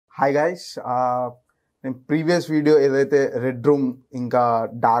Hi guys, నేను previous video ఏదైతే red room ఇంకా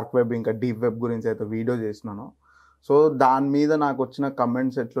డార్క్ వెబ్ ఇంకా డీప్ వెబ్ గురించి అయితే వీడియో చేసినానో, సో దాని మీద నాకు వచ్చిన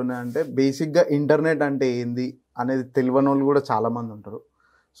కమెంట్స్ ఎట్లున్నాయంటే బేసిక్గా ఇంటర్నెట్ అంటే ఏంది అనేది తెలియని వాళ్ళు కూడా చాలామంది ఉంటారు.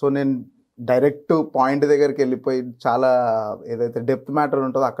 సో నేను డైరెక్ట్ పాయింట్ దగ్గరికి వెళ్ళిపోయి చాలా ఏదైతే డెప్త్ మ్యాటర్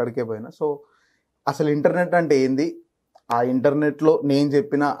ఉంటుందో అక్కడికే పోయినా. సో అసలు ఇంటర్నెట్ అంటే ఏంది, ఆ ఇంటర్నెట్లో నేను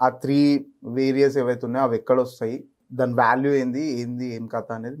చెప్పిన ఆ 3 వేరియస్ ఏవైతే ఉన్నాయో అవి ఎక్కడ వస్తాయి, దాని వాల్యూ ఏంది ఏం కథ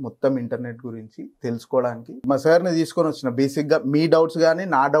అనేది మొత్తం ఇంటర్నెట్ గురించి తెలుసుకోవడానికి మా సార్ని తీసుకొని వచ్చిన. బేసిక్గా మీ డౌట్స్ కానీ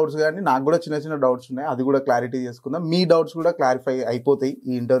నా డౌట్స్ కానీ, నాకు కూడా చిన్న చిన్న డౌట్స్ ఉన్నాయి, అది కూడా క్లారిటీ చేసుకుందాం. మీ డౌట్స్ కూడా క్లారిఫై అయిపోతాయి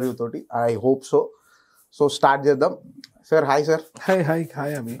ఈ ఇంటర్వ్యూ తోటి, I hope so. So start చేద్దాం. Sir hi. Sir hi hi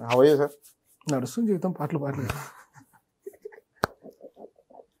hi అవి హౌ ఆర్ యు సార్? నడుస్తుంది జీవితం, పాటలు.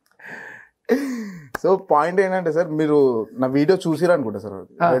 సో పాయింట్ ఏంటంటే సార్, మీరు నా వీడియో చూసిరా అనుకుంటా సార్,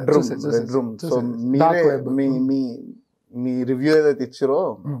 రెడ్ రూమ్. సో మీ రివ్యూ ఏదైతే ఇచ్చారో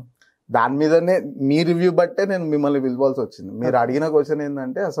దాని మీదనే, మీ రివ్యూ బట్టే నేను మిమ్మల్ని పిలవాల్సి వచ్చింది. మీరు అడిగిన క్వశ్చన్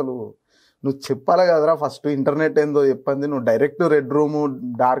ఏంటంటే, అసలు నువ్వు చెప్పాలి కదరా ఫస్ట్ ఇంటర్నెట్ ఏందో చెప్పండి, నువ్వు direct red room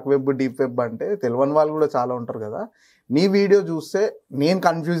dark web deep web అంటే తెలియని వాళ్ళు కూడా చాలా ఉంటారు కదా. నీ వీడియో చూస్తే నేను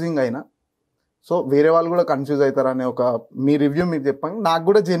కన్ఫ్యూజింగ్ అయినా, సో వేరే వాళ్ళు కూడా కన్ఫ్యూజ్ అవుతారనే ఒక మీ రివ్యూ మీకు చెప్పండి, నాకు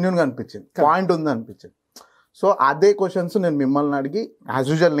కూడా జెన్యున్గా అనిపించింది, పాయింట్ ఉంది అనిపించింది. సో అదే క్వశ్చన్స్ నేను మిమ్మల్ని అడిగి యాజ్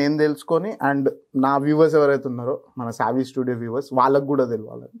యూజువల్ నేను తెలుసుకొని, అండ్ నా వ్యూవర్స్ ఎవరైతే ఉన్నారో మన సావీ స్టూడియో వ్యూవర్స్ వాళ్ళకు కూడా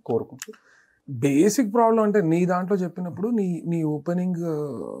తెలియాలని కోరుకుంటూ. బేసిక్ ప్రాబ్లం అంటే నీ దాంట్లో చెప్పినప్పుడు నీ ఓపెనింగ్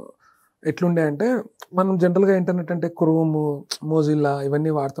ఎట్లుండే అంటే, మనం జనరల్గా ఇంటర్నెట్ అంటే క్రోమ్, మోజిల్లా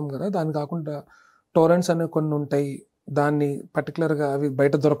ఇవన్నీ వాడతాం కదా. దాని కాకుండా టోరెంట్స్ అనేవి కొన్ని ఉంటాయి, దాన్ని పర్టికులర్గా అవి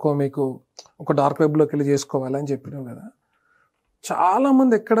బయట దొరకవు, మీకు ఒక డార్క్ వెబ్లోకి వెళ్ళి చేసుకోవాలని చెప్పినావు కదా.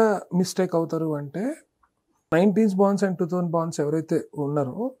 చాలామంది ఎక్కడ మిస్టేక్ అవుతారు అంటే, 90s బాండ్స్ అండ్ 2000 బాండ్స్ ఎవరైతే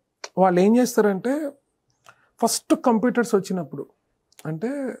ఉన్నారో వాళ్ళు ఏం చేస్తారంటే, ఫస్ట్ కంప్యూటర్స్ వచ్చినప్పుడు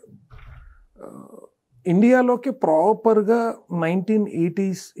అంటే ఇండియాలోకి ప్రాపర్గా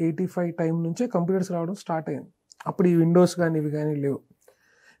 1980s 85 టైం నుంచే కంప్యూటర్స్ రావడం స్టార్ట్ అయింది. అప్పుడు ఈ విండోస్ కానీ ఇవి కానీ లేవు.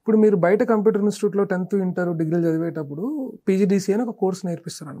 ఇప్పుడు మీరు బయట కంప్యూటర్ ఇన్స్టిట్యూట్లో 10th ఇంటర్ డిగ్రీలు చదివేటప్పుడు PGDC అని ఒక కోర్స్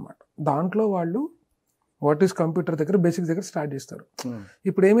నేర్పిస్తారు అనమాట. దాంట్లో వాళ్ళు వాట్ ఈస్ కంప్యూటర్ దగ్గర బేసిక్స్ దగ్గర స్టార్ట్ చేస్తారు.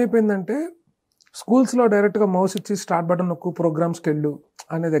 ఇప్పుడు ఏమైపోయిందంటే, స్కూల్స్లో డైరెక్ట్గా మౌస్ ఇచ్చి స్టార్ట్ బటన్ నొక్కు ప్రోగ్రామ్స్కి వెళ్ళు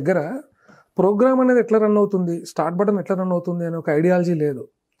అనే దగ్గర ప్రోగ్రామ్ అనేది ఎట్లా రన్ అవుతుంది, స్టార్ట్ బటన్ ఎట్లా రన్ అవుతుంది అనే ఒక ఐడియాలజీ లేదు.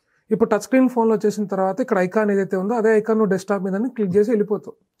 ఇప్పుడు టచ్ స్క్రీన్ ఫోన్లో వచ్చేసిన తర్వాత ఇక్కడ ఐకాన్ ఏదైతే ఉందో అదే ఐకాన్ నువ్వు డెస్క్టాప్ మీద క్లిక్ చేసి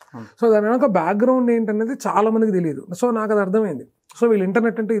వెళ్ళిపోతావు. సో దాని వెనక బ్యాక్గ్రౌండ్ ఏంటనేది చాలా మందికి తెలియదు. సో నాకు అది అర్థమైంది. సో వీళ్ళు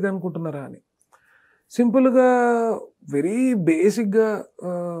ఇంటర్నెట్ అంటే ఇది అనుకుంటున్నారా అని. సింపుల్గా వెరీ బేసిక్గా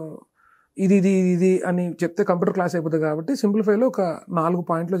ఇది ఇది ఇది అని చెప్తే కంప్యూటర్ క్లాస్ అయిపోతుంది కాబట్టి సింప్లిఫైలో ఒక 4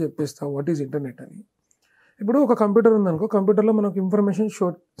 పాయింట్లో చెప్పేస్తావు వాట్ ఈజ్ ఇంటర్నెట్ అని. ఇప్పుడు ఒక కంప్యూటర్ ఉందనుకో, కంప్యూటర్లో మనకు ఇన్ఫర్మేషన్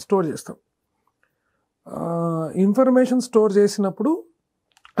స్టోర్ చేస్తాం. ఇన్ఫర్మేషన్ స్టోర్ చేసినప్పుడు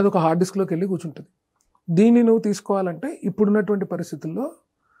అది ఒక హార్డ్ డిస్క్లోకి వెళ్ళి కూర్చుంటుంది. దీన్ని నువ్వు తీసుకోవాలంటే ఇప్పుడున్నటువంటి పరిస్థితుల్లో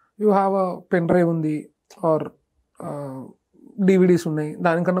you have a pen drive ఉంది, ఆర్ DVDs ఉన్నాయి,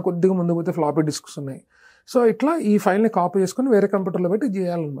 దానికన్నా కొద్దిగా ముందు పోతే ఫ్లాపీ డిస్క్స్ ఉన్నాయి. సో ఇట్లా ఈ ఫైల్ని కాపీ చేసుకొని వేరే కంప్యూటర్లో పెట్టి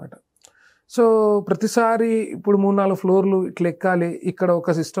చేయాలన్నమాట. సో ప్రతిసారి ఇప్పుడు 3-4 ఫ్లోర్లు ఇట్లా ఎక్కాలి, ఇక్కడ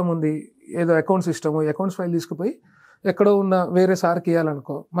ఒక సిస్టమ్ ఉంది, ఏదో అకౌంట్స్ ఫైల్ తీసుకుపోయి ఎక్కడో ఉన్న వేరే సార్కి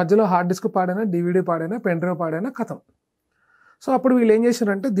ఇవ్వాలనుకో, మధ్యలో hard disk పాడైనా, DVD పాడైనా, pen drive పాడైనా కథం. సో అప్పుడు వీళ్ళు ఏం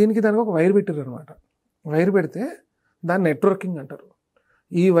చేశారంటే, దానికి ఒక వైర్ పెట్టారు అనమాట. వైర్ పెడితే దాన్ని నెట్వర్కింగ్ అంటారు.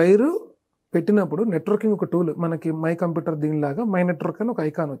 ఈ వైరు పెట్టినప్పుడు నెట్వర్కింగ్ ఒక టూల్, మనకి మై కంప్యూటర్ దీనిలాగా మై నెట్వర్క్ అని ఒక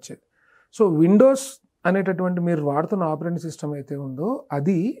ఐకాన్ వచ్చేది. సో విండోస్ అనేటటువంటి మీరు వాడుతున్న ఆపరేటింగ్ సిస్టమ్ అయితే ఉందో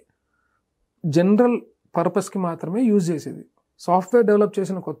అది జనరల్ పర్పస్కి మాత్రమే యూజ్ చేసేది. సాఫ్ట్వేర్ డెవలప్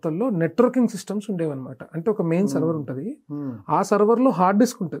చేసిన కొత్తల్లో నెట్వర్కింగ్ సిస్టమ్స్ ఉండేవన్నమాట. అంటే ఒక మెయిన్ సర్వర్ ఉంటుంది, ఆ సర్వర్లో హార్డ్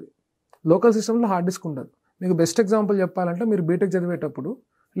డిస్క్ ఉంటుంది, లోకల్ సిస్టంలో హార్డ్ డిస్క్ ఉండదు. మీకు బెస్ట్ ఎగ్జాంపుల్ చెప్పాలంటే, మీరు బీటెక్ చదివేటప్పుడు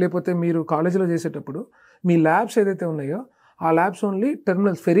లేకపోతే మీరు కాలేజీలో చేసేటప్పుడు మీ ల్యాబ్స్ ఏదైతే ఉన్నాయో ఆ ల్యాబ్స్ ఓన్లీ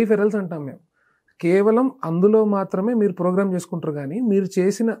టెర్మినల్స్, ఫెరీఫెరల్స్ అంటాం మేము. కేవలం అందులో మాత్రమే మీరు ప్రోగ్రామ్ చేసుకుంటారు, కానీ మీరు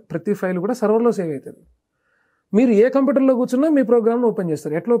చేసిన ప్రతి ఫైల్ కూడా సర్వర్లో సేవ్ అవుతుంది. మీరు ఏ కంప్యూటర్లో కూర్చున్నా మీ ప్రోగ్రామ్ను ఓపెన్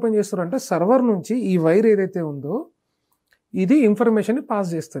చేస్తారు. ఎట్లా ఓపెన్ చేస్తారు అంటే, సర్వర్ నుంచి ఈ వైర్ ఏదైతే ఉందో ఇది ఇన్ఫర్మేషన్ని పాస్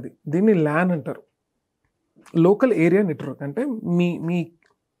చేస్తుంది. దీన్ని LAN అంటారు, లోకల్ ఏరియా నెట్వర్క్. అంటే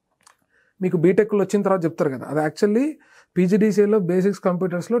మీకు బీటెక్లో వచ్చిన తర్వాత చెప్తారు కదా, అది యాక్చువల్లీ PGDCలో బేసిక్స్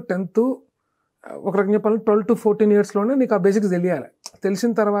కంప్యూటర్స్లో 10th ఒక రకంగా చెప్పాలంటే 12 to 14 ఇయర్స్లోనే నీకు ఆ బేసిక్స్ తెలియాలి.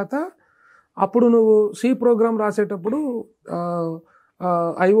 తెలిసిన తర్వాత అప్పుడు నువ్వు C ప్రోగ్రామ్ రాసేటప్పుడు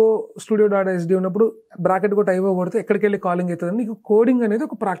IO studio.sd ఉన్నప్పుడు బ్రాకెట్ కొట్టి IO కొడితే ఎక్కడికి వెళ్ళి కాలింగ్ అవుతుంది, నీకు కోడింగ్ అనేది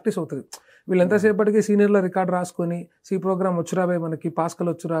ఒక ప్రాక్టీస్ అవుతుంది. వీళ్ళు ఎంతసేపటికి సీనియర్లో రికార్డ్ రాసుకొని C ప్రోగ్రామ్ వచ్చురా బై, మనకి పాస్కల్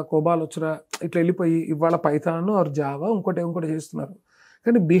వచ్చురా, కోబాల్ వచ్చురా, ఇట్లా వెళ్ళిపోయి ఇవాళ పైథాన్ ఆర్ జావా ఇంకోటి చేస్తున్నారు.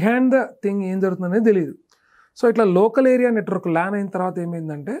 కానీ బిహైండ్ ద థింగ్ ఏం జరుగుతుందనేది తెలియదు. సో ఇట్లా లోకల్ ఏరియా నెట్వర్క్ ల్యాన్ అయిన తర్వాత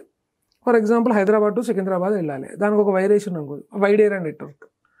ఏమైందంటే for example Hyderabad to Secunderabad వెళ్ళాలి, దానికి ఒక వైరేషన్ అనుకో, వైడ్ ఏరియా నెట్వర్క్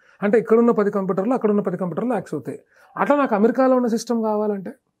అంటే ఇక్కడున్న 10 కంప్యూటర్లు అక్కడున్న 10 కంప్యూటర్లు యాక్సెస్ అవుతాయి. అట్లా నాకు అమెరికాలో ఉన్న సిస్టమ్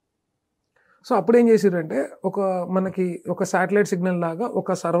కావాలంటే సో అప్పుడు ఏం చేసిరంటే మనకి ఒక శాటిలైట్ సిగ్నల్ లాగా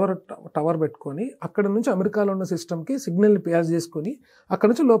ఒక సర్వర్ టవర్ పెట్టుకొని అక్కడ నుంచి అమెరికాలో ఉన్న సిస్టమ్కి సిగ్నల్ని ప్యాస్ చేసుకొని అక్కడ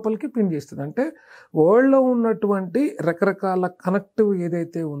నుంచి లోపలికి పిన్ చేస్తుంది. అంటే వరల్డ్లో ఉన్నటువంటి రకరకాల కనెక్టివ్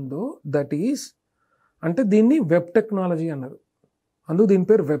ఏదైతే ఉందో దట్ ఈస్ అంటే దీన్ని వెబ్ టెక్నాలజీ అన్నారు. అందుకు దీని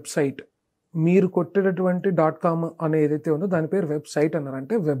పేరు వెబ్సైట్. మీరు కొట్టేటటువంటి .com అనే ఏదైతే ఉందో దాని పేరు వెబ్సైట్ అన్నారు.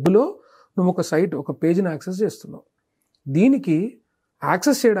 అంటే వెబ్లో నువ్వు ఒక సైట్ ఒక పేజ్ని యాక్సెస్ చేస్తున్నావు. దీనికి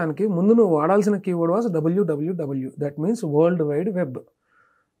యాక్సెస్ చేయడానికి ముందు నువ్వు వాడాల్సిన keyword was www, that means world wide web.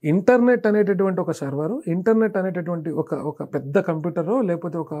 Internet అనేటటువంటి ఒక సర్వరు, ఇంటర్నెట్ అనేటటువంటి ఒక పెద్ద కంప్యూటరు,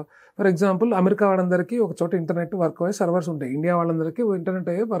 లేకపోతే ఫర్ ఎగ్జాంపుల్ అమెరికా వాళ్ళందరికీ ఒక చోట ఇంటర్నెట్ వర్క్ అయ్యే సర్వర్స్ ఉంటాయి, ఇండియా వాళ్ళందరికీ ఇంటర్నెట్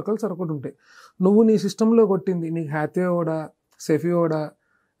అయ్యే వర్కల్ సర్వర్ ఉంటాయి. నువ్వు నీ సిస్టంలో కొట్టింది నీకు హ్యాథేఓడా, సెఫియోడా,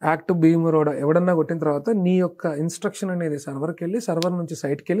 యాక్టివ్ బీమరోడా ఎవడన్నా కొట్టిన తర్వాత నీ యొక్క ఇన్స్ట్రక్షన్ అనేది సర్వర్కి వెళ్ళి, సర్వర్ నుంచి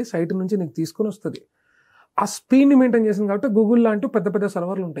సైట్కి వెళ్ళి, సైట్ నుంచి నీకు తీసుకొని వస్తుంది. ఆ స్పీడ్ని మెయింటైన్ చేసింది కాబట్టి గూగుల్ లాంటి పెద్ద పెద్ద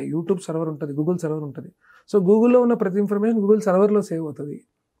సర్వర్లు ఉంటాయి. యూట్యూబ్ సర్వర్ ఉంటుంది, గూగుల్ సర్వర్ ఉంటుంది. సో గూగుల్లో ఉన్న ప్రతి ఇన్ఫర్మేషన్ గూగుల్ సర్వర్లో సేవ్ అవుతుంది.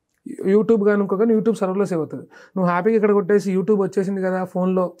 యూట్యూబ్ కానీ ఇంకొకని యూట్యూబ్ సర్వర్లో సేవ్ అవుతుంది. నువ్వు హ్యాపీగా ఇక్కడ కొట్టేసి యూట్యూబ్ వచ్చేసింది కదా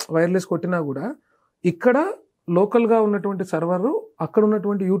ఫోన్లో వైర్లెస్ కొట్టినా కూడా ఇక్కడ లోకల్గా ఉన్నటువంటి సర్వరు అక్కడ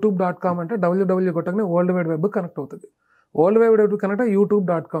ఉన్నటువంటి youtube.com అంటే www కొట్టగానే వరల్డ్ వైడ్ వెబ్ కనెక్ట్ అవుతుంది. World wide web connect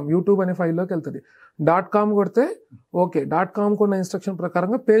youtube.com, YouTube అనే ఫైల్లోకి వెళ్తుంది. .com కొడితే ఓకే, .com కొన్న ఇన్స్ట్రక్షన్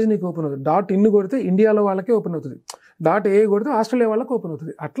ప్రకారంగా పేజ్ నీకు ఓపెన్ అవుతుంది. .in కొడితే ఇండియాలో వాళ్ళకే ఓపెన్ అవుతుంది. .a కొడితే ఆస్ట్రేలియా వాళ్ళకి ఓపెన్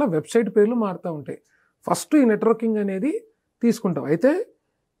అవుతుంది. అట్లా వెబ్సైట్ పేర్లు మారుతూ ఉంటాయి. ఫస్ట్ ఈ నెట్వర్కింగ్ అనేది తీసుకుంటావు. అయితే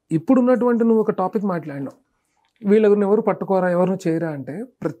ఇప్పుడున్నటువంటి నువ్వు ఒక టాపిక్ మాట్లాడినావు, వీళ్ళని ఎవరు పట్టుకోరా ఎవరిని చేయరా అంటే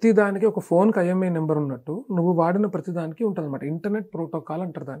ప్రతిదానికి ఒక ఫోన్కి IMEI నెంబర్ ఉన్నట్టు నువ్వు వాడిన ప్రతిదానికి ఉంటుంది అనమాట. ఇంటర్నెట్ ప్రోటోకాల్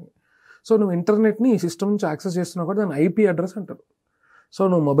అంటారు దాన్ని. సో నువ్వు ఇంటర్నెట్ని ఈ సిస్టమ్ నుంచి యాక్సెస్ చేస్తున్నావు కూడా దాన్ని IP అడ్రస్ అంటారు. సో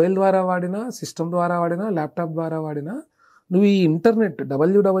నువ్వు మొబైల్ ద్వారా వాడినా, సిస్టమ్ ద్వారా వాడినా, ల్యాప్టాప్ ద్వారా వాడినా నువ్వు ఈ ఇంటర్నెట్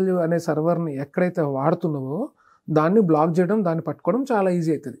www అనే సర్వర్ని ఎక్కడైతే వాడుతున్నావో దాన్ని బ్లాక్ చేయడం, దాన్ని పట్టుకోవడం చాలా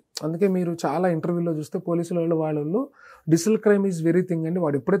ఈజీ అవుతుంది. అందుకే మీరు చాలా ఇంటర్వ్యూలో చూస్తే పోలీసుల వాళ్ళు digital crime is very thing అండి,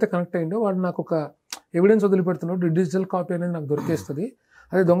 వాడు ఎప్పుడైతే కనెక్ట్ అయ్యిందో వాడు నాకు ఒక ఎవిడెన్స్ వదిలిపెడుతున్నాడు, డిజిటల్ కాపీ అనేది నాకు దొరికేస్తుంది.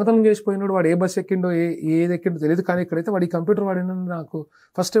 అదే దొంగతనం చేసిపోయినాడు వాడు ఏ బస్ ఎక్కిండో ఏది ఎక్కిండో తెలియదు, కానీ ఇక్కడైతే వాడి కంప్యూటర్ వాడిన నాకు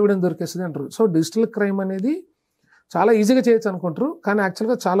ఫస్ట్ ఎవిడెన్స్ దొరికేస్తుంది అంటారు. సో డిజిటల్ క్రైమ్ అనేది చాలా ఈజీగా చేయొచ్చు అనుకుంటారు, కానీ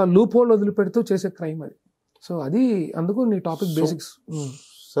యాక్చువల్గా చాలా లూప్ హోల్ వదిలిపెడుతూ చేసే క్రైమ్ అది. సో అది అందుకు నీ టాపిక్ బేసిక్స్.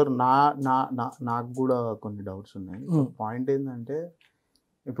 సార్ నాకు కూడా కొన్ని డౌట్స్ ఉన్నాయి. పాయింట్ ఏంటంటే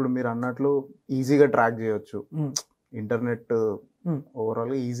ఇప్పుడు మీరు అన్నట్లు ఈజీగా ట్రాక్ చేయొచ్చు, ఇంటర్నెట్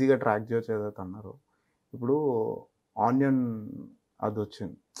ఓవరాల్గా ఈజీగా ట్రాక్ చేయొచ్చు ఏదైతే అన్నారు. ఇప్పుడు ఆనియన్ అది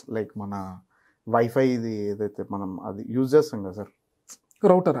వచ్చింది, లైక్ మన వైఫై ఇది ఏదైతే మనం అది యూజ్ చేస్తాం కదా సార్,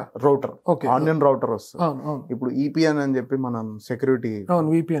 రౌటర్ ఆనియన్ రౌటర్ వస్తుంది. ఇప్పుడు EPN అని చెప్పి మనం సెక్యూరిటీ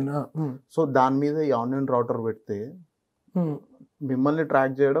VPN. సో దాని మీద ఈ ఆనియన్ రౌటర్ పెడితే మిమ్మల్ని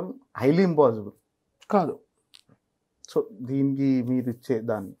ట్రాక్ చేయడం హైలీ ఇంపాసిబుల్ కాదు. సో దీనికి మీరు ఇచ్చే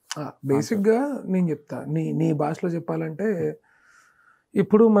దాన్ని బేసిక్గా నేను చెప్తా, నీ భాషలో చెప్పాలంటే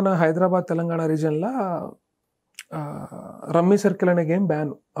ఇప్పుడు మన హైదరాబాద్ తెలంగాణ రీజియన్లో రమ్మీ సర్కిల్ అనే game ban,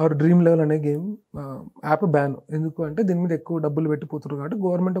 are dream level అనే గేమ్ యాప్ బ్యాన్. ఎందుకు అంటే దీని మీద ఎక్కువ డబ్బులు పెట్టిపోతున్నారు కాబట్టి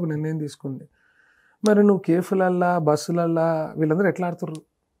గవర్నమెంట్ ఒక నిర్ణయం తీసుకుంది. మరి నువ్వు కేఫ్లల్లా, బస్సులల్లా వీళ్ళందరూ ఎట్లా ఆడుతుర్రు?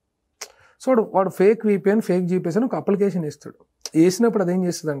 సో వాడు ఫేక్ VPN, ఫేక్ GPS అని ఒక అప్లికేషన్ వేస్తాడు. వేసినప్పుడు అదేం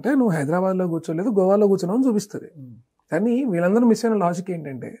చేస్తుంది అంటే నువ్వు హైదరాబాద్లో కూర్చోలేదు గోవాలో కూర్చున్నావు చూపిస్తుంది. కానీ వీళ్ళందరూ మిస్ అయిన లాజిక్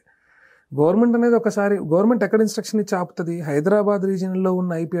ఏంటంటే గవర్నమెంట్ అనేది ఒకసారి గవర్నమెంట్ ఎక్కడ ఇన్స్ట్రక్షన్ ఇచ్చి ఆపుతుంది, హైదరాబాద్ రీజియన్లో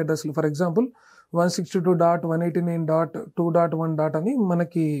ఉన్న IP అడ్రస్లు ఫర్ ఎగ్జాంపుల్ 162.189.2.1 అని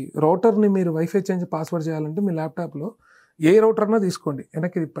మనకి రౌటర్ని మీరు వైఫై చేంజ్ పాస్వర్డ్ చేయాలంటే మీ ల్యాప్టాప్లో ఏ రౌటర్ అన్నా తీసుకోండి,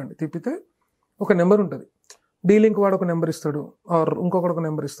 వెనక్కి తిప్పితే ఒక నెంబర్ ఉంటుంది. D-Link వాడు ఒక నెంబర్ ఇస్తాడు, ఆర్ ఇంకొకటి ఒక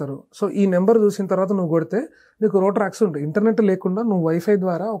నెంబర్ ఇస్తారు. సో ఈ నెంబర్ చూసిన తర్వాత నువ్వు కొడితే నీకు రౌటర్ యాక్సెస్ ఉంటుంది. ఇంటర్నెట్ లేకుండా నువ్వు వైఫై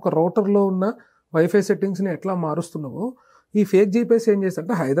ద్వారా ఒక రౌటర్లో ఉన్న వైఫై సెట్టింగ్స్ని ఎట్లా మారుస్తున్నావో ఈ ఫేక్ GPS ఏం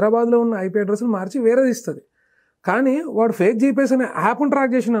చేస్తాడంటే హైదరాబాద్లో ఉన్న IP అడ్రస్ని మార్చి వేరేది ఇస్తుంది. కానీ వాడు ఫేక్ GPS అనే యాప్ని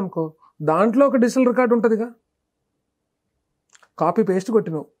ట్రాక్ చేసిన అనుకో, దాంట్లో ఒక డిజిటల్ రికార్డ్ ఉంటుందిగా. కాపీ పేస్ట్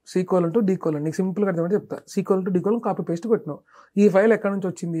కొట్టినావు C:/D:, నీకు సింపుల్గా అర్థమంటే చెప్తా, C:/D: కాపీ పేస్ట్ కొట్టినావు. ఈ ఫైల్ ఎక్కడి నుంచి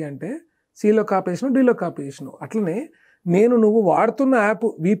వచ్చింది అంటే Cలో కాపీ చేసినావు, Dలో కాపీ చేసినావు. అట్లనే నువ్వు వాడుతున్న యాప్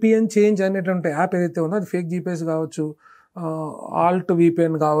VPN చేంజ్ అనేటువంటి యాప్ ఏదైతే ఉందో అది ఫేక్ GPS కావచ్చు, ఆల్ట్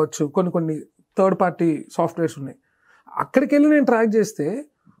VPN కావచ్చు, కొన్ని థర్డ్ పార్టీ సాఫ్ట్వేర్స్ ఉన్నాయి. అక్కడికి వెళ్ళి నేను ట్రాక్ చేస్తే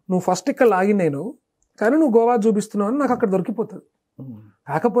నువ్వు ఫస్ట్ ఇక్కడ లాగిన్ అయినావు, కానీ నువ్వు గోవా చూపిస్తున్నావు అని నాకు అక్కడ దొరికిపోతుంది.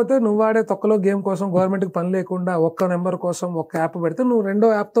 కాకపోతే నువ్వు వాడే తొక్కలో గేమ్ కోసం గవర్నమెంట్కి పని లేకుండా ఒక్క నెంబర్ కోసం ఒక్క యాప్ పెడితే నువ్వు రెండో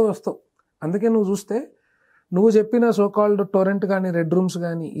యాప్తో వస్తావు. అందుకే నువ్వు చూస్తే నువ్వు చెప్పిన సోకాల్డ్ టొరెంట్ కానీ రెడ్ రూమ్స్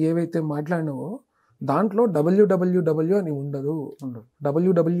కానీ ఏవైతే మాట్లాడినావో దాంట్లో www అని ఉండదు,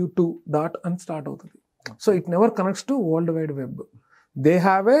 www2 డాట్ అని స్టార్ట్ అవుతుంది. So it never connects to world wide web. They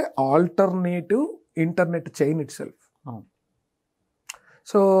have a alternative internet chain it self.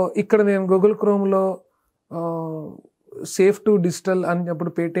 So ఇక్కడ నేను గూగుల్ క్రోమ్లో సేఫ్ టు డిజిటల్ అని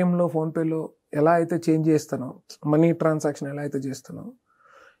చెప్పి పేటిఎంలో ఫోన్పేలో ఎలా అయితే చేంజ్ చేస్తానో, మనీ ట్రాన్సాక్షన్ ఎలా అయితే చేస్తానో,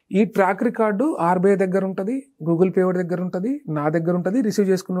 ఈ ట్రాక్ రికార్డు ఆర్బీఐ దగ్గర ఉంటుంది, గూగుల్ పే వాడి దగ్గర ఉంటుంది, నా దగ్గర ఉంటుంది, రిసీవ్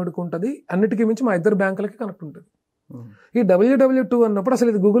చేసుకున్నోడికి ఉంటుంది, అన్నిటికీ మించి మా ఇద్దరు బ్యాంకులకి కనెక్ట్ ఉంటుంది. ఈ www2 అన్నప్పుడు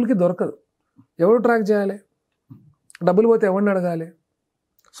అసలు ఇది గూగుల్కి దొరకదు. ఎవరు ట్రాక్ చేయాలి? డబ్బులు పోతే ఎవరిని అడగాలి?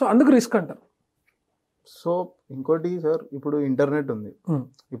 సో అందుకు రిస్క్ అంటారు. సో ఇంకోటి సార్, ఇప్పుడు ఇంటర్నెట్ ఉంది,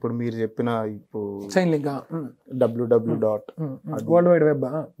 ఇప్పుడు మీరు చెప్పిన ఇప్పుడు chain link www dot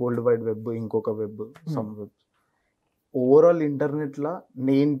world wide web, ఇంకొక వెబ్, సమ్ వెబ్, ఓవరాల్ ఇంటర్నెట్లో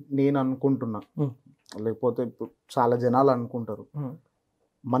నేను అనుకుంటున్నా, లేకపోతే ఇప్పుడు చాలా జనాలు అనుకుంటారు,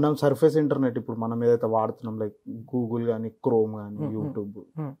 మనం సర్ఫేస్ ఇంటర్నెట్ ఇప్పుడు మనం ఏదైతే వాడుతున్నాం, లైక్ గూగుల్ కానీ క్రోమ్ కానీ యూట్యూబ్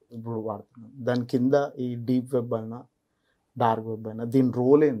ఇప్పుడు వాడుతున్నాం, దాని కింద ఈ డీప్ వెబ్ అయినా డార్క్ వెబ్ అయినా దీని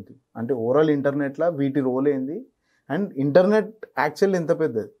రోల్ ఏంటి? అంటే ఓవరాల్ ఇంటర్నెట్లో వీటి రోల్ ఏంది? అండ్ ఇంటర్నెట్ యాక్చువల్లీ ఎంత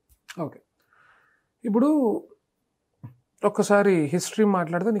పెద్దది? ఓకే, ఇప్పుడు ఒక్కసారి హిస్టరీ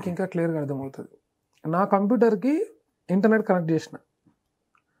మాట్లాడితే నీకు ఇంకా క్లియర్గా అర్థమవుతుంది. నా కంప్యూటర్కి ఇంటర్నెట్ కనెక్ట్ చేసిన,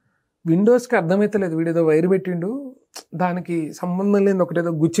 విండోస్కి అర్థమైతలేదు, వీడేదో వైర్ పెట్టిండు, దానికి సంబంధం లేని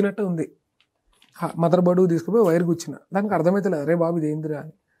ఒకటేదో గుచ్చినట్టు ఉంది, మదర్ బోర్డు తీసుకుపోయి వైర్ గుచ్చిన, దానికి అర్థమైతలేదు, అరే బాబు ఇది ఏందిరా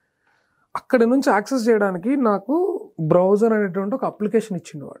అని. అక్కడి నుంచి యాక్సెస్ చేయడానికి నాకు బ్రౌజర్ అనేటువంటి ఒక అప్లికేషన్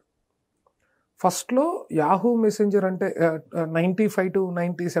ఇచ్చిండు వాడు. ఫస్ట్లో యాహూ మెసెంజర్ అంటే 95 to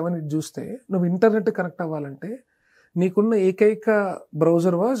 97 ఇది చూస్తే నువ్వు ఇంటర్నెట్ కనెక్ట్ అవ్వాలంటే నీకున్న ఏకైక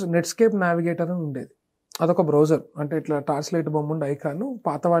బ్రౌజర్ వాజ్ నెట్స్కేప్ నావిగేటర్ అని ఉండేది. అదొక బ్రౌజర్, అంటే ఇట్లా టార్చ్ లైట్ బొమ్మ ఉండే ఐకాను.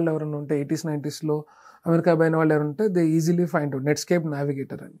 పాత వాళ్ళు ఎవరైనా ఉంటే 80s 90sలో అమెరికా పోయిన వాళ్ళు ఎవరైనా ఉంటే they easily find out Netscape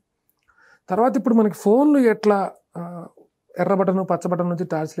navigator అని. తర్వాత ఇప్పుడు మనకి ఫోన్లు ఎట్లా ఎర్ర బటన్ పచ్చ బటన్ నుంచి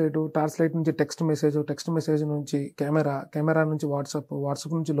టార్చ్ లైట్ నుంచి టెక్స్ట్ మెసేజ్ నుంచి కెమెరా నుంచి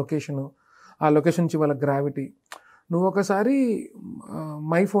వాట్సాప్ నుంచి లొకేషను, ఆ లొకేషన్ నుంచి వాళ్ళ గ్రావిటీ. నువ్వు ఒకసారి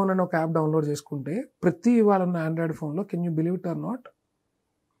మై ఫోన్ అని ఒక యాప్ డౌన్లోడ్ చేసుకుంటే ప్రతి వాళ్ళ ఆండ్రాయిడ్ ఫోన్లో can you believe it or not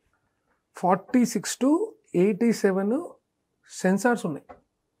 46 to 87 sensors ఉన్నాయి.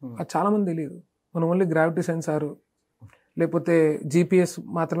 అది చాలామంది తెలియదు. మనం ఓన్లీ గ్రావిటీ సెన్సారు లేకపోతే జీపీఎస్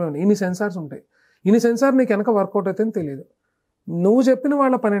మాత్రమే ఉన్నాయి. ఇన్ని సెన్సార్స్ ఉంటాయి. ఇన్ని సెన్సార్ నీకు వెనక వర్కౌట్ అయితే తెలియదు. నువ్వు చెప్పిన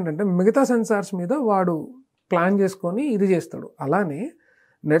వాళ్ళ పని ఏంటంటే మిగతా సెన్సార్స్ మీద వాడు ప్లాన్ చేసుకొని ఇది చేస్తాడు. అలానే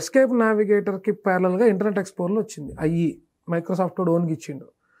నెట్స్కేప్ నావిగేటర్కి ప్యారలల్గా ఇంటర్నెట్ ఎక్స్ప్లోరర్ వచ్చింది. అయ్యి మైక్రోసాఫ్ట్ వాడు ఓన్కి ఇచ్చిండు,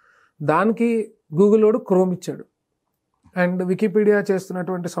 దానికి గూగుల్ వాడు క్రోమ్ ఇచ్చాడు. అండ్ వికీపీడియా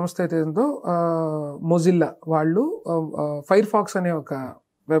చేస్తున్నటువంటి సంస్థ అయితే ఏందో మొజిల్లా వాళ్ళు ఫైర్ ఫాక్స్ అనే ఒక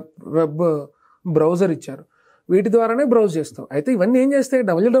వెబ్ బ్రౌజర్ ఇచ్చారు. వీటి ద్వారానే బ్రౌజ్ చేస్తావు. అయితే ఇవన్నీ ఏం చేస్తాయి?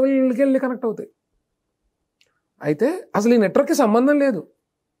 డబ్ల్యూడబ్ల్యూకి వెళ్ళి కనెక్ట్ అవుతాయి. అయితే అసలు ఈ నెట్వర్క్కి సంబంధం లేదు,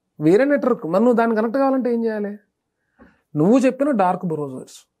 వేరే నెట్వర్క్. మరి నువ్వు దాన్ని కనెక్ట్ కావాలంటే ఏం చేయాలి? నువ్వు చెప్పిన డార్క్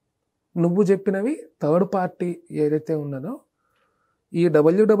బ్రౌజర్స్, నువ్వు చెప్పినవి థర్డ్ పార్టీ ఏదైతే ఉన్నదో ఈ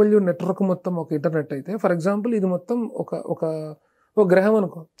డబ్ల్యూడబ్ల్యూ నెట్వర్క్ మొత్తం ఒక ఇంటర్నెట్ అయితే, ఫర్ ఎగ్జాంపుల్ ఇది మొత్తం ఒక గ్రహం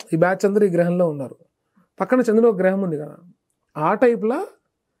అనుకో, ఈ బ్యాచ్ అందరూ ఈ గ్రహంలో ఉన్నారు, పక్కన చంద్రుడు ఒక గ్రహం ఉంది కదా, ఆ టైప్లో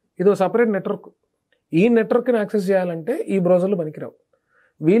ఇది సపరేట్ నెట్వర్క్. ఈ నెట్వర్క్ని యాక్సెస్ చేయాలంటే ఈ బ్రౌజర్లు పనికిరావు.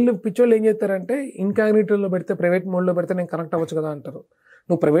 వీళ్ళు పిచ్చోళ్ళు ఏం చేస్తారంటే ఇన్కాగ్నిటీలో పెడితే, ప్రైవేట్ మోడ్లో పెడితే నేను కనెక్ట్ అవ్వచ్చు కదా అంటారు.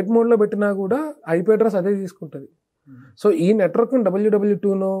 నువ్వు ప్రైవేట్ మోడ్లో పెట్టినా కూడా ఐపీ అడ్రస్ అదే తీసుకుంటుంది. సో ఈ నెట్వర్క్ని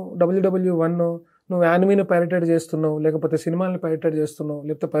www2నో www1నో నువ్వు యానిమీని పైరేటెడ్ చేస్తున్నావు, లేకపోతే సినిమాని పైరేటెడ్ చేస్తున్నావు,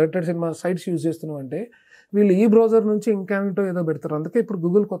 లేకపోతే పైరేటెడ్ సినిమా సైట్స్ యూజ్ చేస్తున్నావు అంటే వీళ్ళు ఈ బ్రౌజర్ నుంచి ఇంకాగ్నిటో ఏదో పెడతారు. అందుకే ఇప్పుడు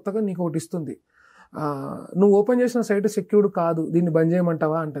గూగుల్ కొత్తగా నీకు ఒకటి ఇస్తుంది, నువ్వు ఓపెన్ చేసిన సైట్ సెక్యూర్డ్ కాదు, దీన్ని బంద్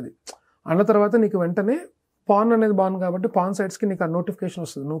చేయమంటావా అంటది. అన్న తర్వాత నీకు వెంటనే పాన్ అనేది బాన్ కాబట్టి పాన్ సైట్స్కి నీకు ఆ నోటిఫికేషన్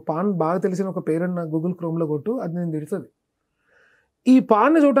వస్తుంది. నువ్వు పాన్ బాగా తెలిసిన ఒక పేరెంట్ నా గూగుల్ క్రోమ్లో కొట్టు, అది నేను తిడుతుంది. ఈ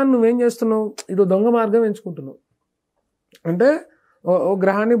పాన్ని చూడటానికి నువ్వేం చేస్తున్నావు? ఇదో దొంగ మార్గం ఎంచుకుంటున్నావు. అంటే ఓ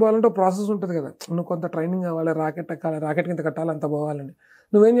గ్రహాన్ని పోవాలంటే ఒక ప్రాసెస్ ఉంటుంది కదా, నువ్వు కొంత ట్రైనింగ్ కావాలి, రాకెట్ ఎక్కాలి, రాకెట్ కింద కట్టాలి, అంత పోవాలని.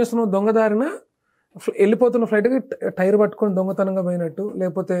 నువ్వేం చేస్తున్నావు? దొంగదారిన వెళ్ళిపోతున్న ఫ్లైట్కి టైర్ పట్టుకొని దొంగతనంగా పోయినట్టు,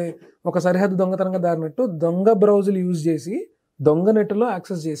 లేకపోతే ఒక సరిహద్దు దొంగతనంగా దారినట్టు దొంగ బ్రౌజులు యూజ్ చేసి దొంగ నెట్లో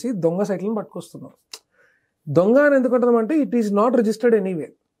యాక్సెస్ చేసి దొంగ సైట్లను పట్టుకొస్తున్నావు. దొంగ అని ఎందుకంటామంటే it is not registered anyway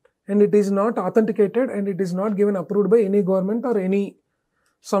and it is not authenticated and it is not given approved by any government or any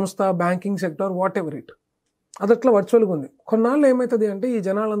సంస్థ, banking sector, what ever it. అది అట్లా వర్చువల్గా ఉంది. కొన్నాళ్ళు ఏమవుతుంది అంటే ఈ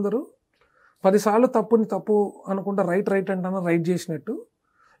జనాలందరూ 10 సార్లు తప్పుని తప్పు అనుకుంటా రైట్ అంటాను రైట్ చేసినట్టు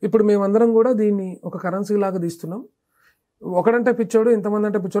ఇప్పుడు మేమందరం కూడా దీన్ని ఒక కరెన్సీ లాగా తీస్తున్నాం. ఒకడంటే పిచ్చోడు, ఇంతమంది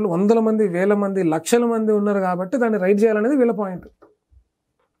అంటే పిచ్చోడు, 100 మంది, 1000 మంది, లక్షల మంది ఉన్నారు కాబట్టి దాన్ని రైట్ చేయాలనేది వీళ్ళ పాయింట్.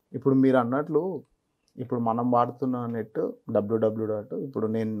 ఇప్పుడు మీరు అన్నట్లు ఇప్పుడు మనం వాడుతున్న నెట్ www. ఇప్పుడు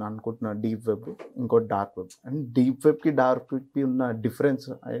నేను అనుకుంటున్న డీప్ వెబ్, ఇంకోటి dark web. And deep వెబ్కి dark వెబ్కి ఉన్న డిఫరెన్స్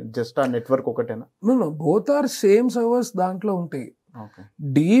జస్ట్ ఆ నెట్వర్క్ ఒకటేనా? బోత్ ఆర్ సేమ్ సర్వర్స్ దాంట్లో ఉంటాయి. ఓకే.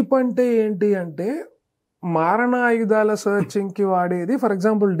 డీప్ అంటే ఏంటి అంటే మారణ ఆయుధాల సర్చింగ్కి వాడేది. ఫర్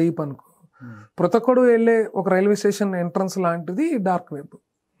ఎగ్జాంపుల్ డీప్ అనుకో, ప్రతి ఒక్కడు వెళ్ళే ఒక రైల్వే స్టేషన్ ఎంట్రన్స్ లాంటిది డార్క్ వెబ్.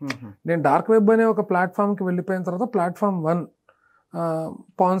 నేను డార్క్ వెబ్ అనే ఒక ప్లాట్ఫామ్కి వెళ్ళిపోయిన తర్వాత ప్లాట్ఫామ్ 1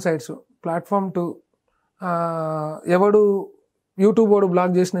 పాన్ సైట్స్, ప్లాట్ఫామ్ 2 ఎవడు యూట్యూబ్ వాడు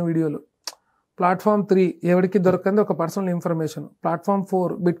బ్లాక్ చేసిన వీడియోలు, ప్లాట్ఫామ్ 3 ఎవరికి దొరకంది ఒక personal information, platform 4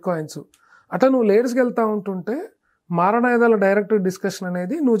 bit coins. అట్లా నువ్వు లేయర్స్కి వెళ్తా ఉంటుంటే మారణాయుధాల డైరెక్ట్ డిస్కషన్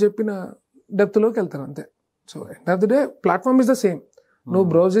అనేది నువ్వు చెప్పిన డెప్త్లోకి వెళ్తారు అంతే. So end of the day platform is the same, నువ్వు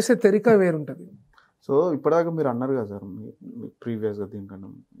బ్రౌజ్ చేసే తెరికా వేరుంటుంది. సో ఇప్పటిదాకా మీరు అన్నారు కదా సార్ ప్రీవియస్గా దీనికన్నా,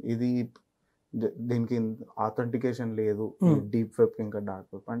 ఇది దీనికి ఆథెంటికేషన్ లేదు డీప్ వెబ్ ఇంకా డార్క్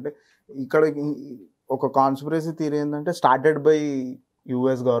వెబ్ అంటే. ఇక్కడ ఒక కాన్స్పిరసీ థియరీ ఏంటంటే స్టార్టెడ్ బై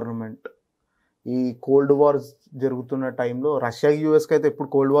యుఎస్ గవర్నమెంట్. ఈ కోల్డ్ వార్ జరుగుతున్న టైంలో రష్యాకి యుఎస్కి అయితే ఎప్పుడు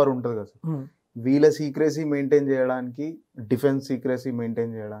కోల్డ్ వార్ ఉంటుంది కదా సార్, వీళ్ళ సీక్రెసీ మెయింటైన్ చేయడానికి, డిఫెన్స్ సీక్రెసీ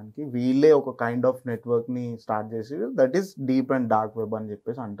మెయింటైన్ చేయడానికి వీళ్ళే ఒక కైండ్ ఆఫ్ నెట్వర్క్ని స్టార్ట్ చేసి that is deep and dark web అని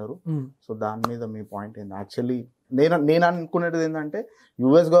చెప్పేసి అంటారు. సో దాని మీద మీ పాయింట్ ఏంది? యాక్చువల్లీ నేను అనుకునేది ఏంటంటే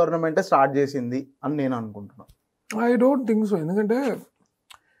యుఎస్ గవర్నమెంటే స్టార్ట్ చేసింది అని నేను అనుకుంటున్నాను. I don't think so. ఎందుకంటే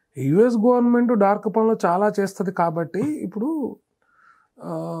యుఎస్ గవర్నమెంట్ డార్క్ పనులు చాలా చేస్తుంది కాబట్టి. ఇప్పుడు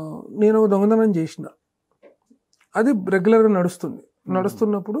నేను దొంగతనం చేసిన, అది రెగ్యులర్గా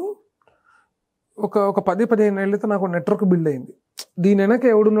నడుస్తున్నప్పుడు ఒక 10-15 ఏళ్ళైతే నాకు నెట్వర్క్ బిల్డ్ అయింది. దీని వెనక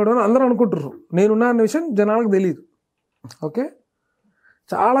ఎవడున్నాడో అని అందరూ అనుకుంటున్నారు. నేనున్నా అన్న విషయం జనాలకు తెలియదు. ఓకే,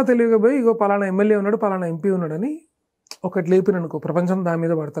 చాలా తెలివిగా పోయి ఇగో పలానా ఎమ్మెల్యే ఉన్నాడు, పలానా ఎంపీ ఉన్నాడని ఒకటి లేపిననుకో, ప్రపంచం దాని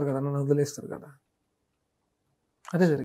మీద పడతారు కదా, నన్ను వదిలేస్తారు కదా. అదే జరిగింది.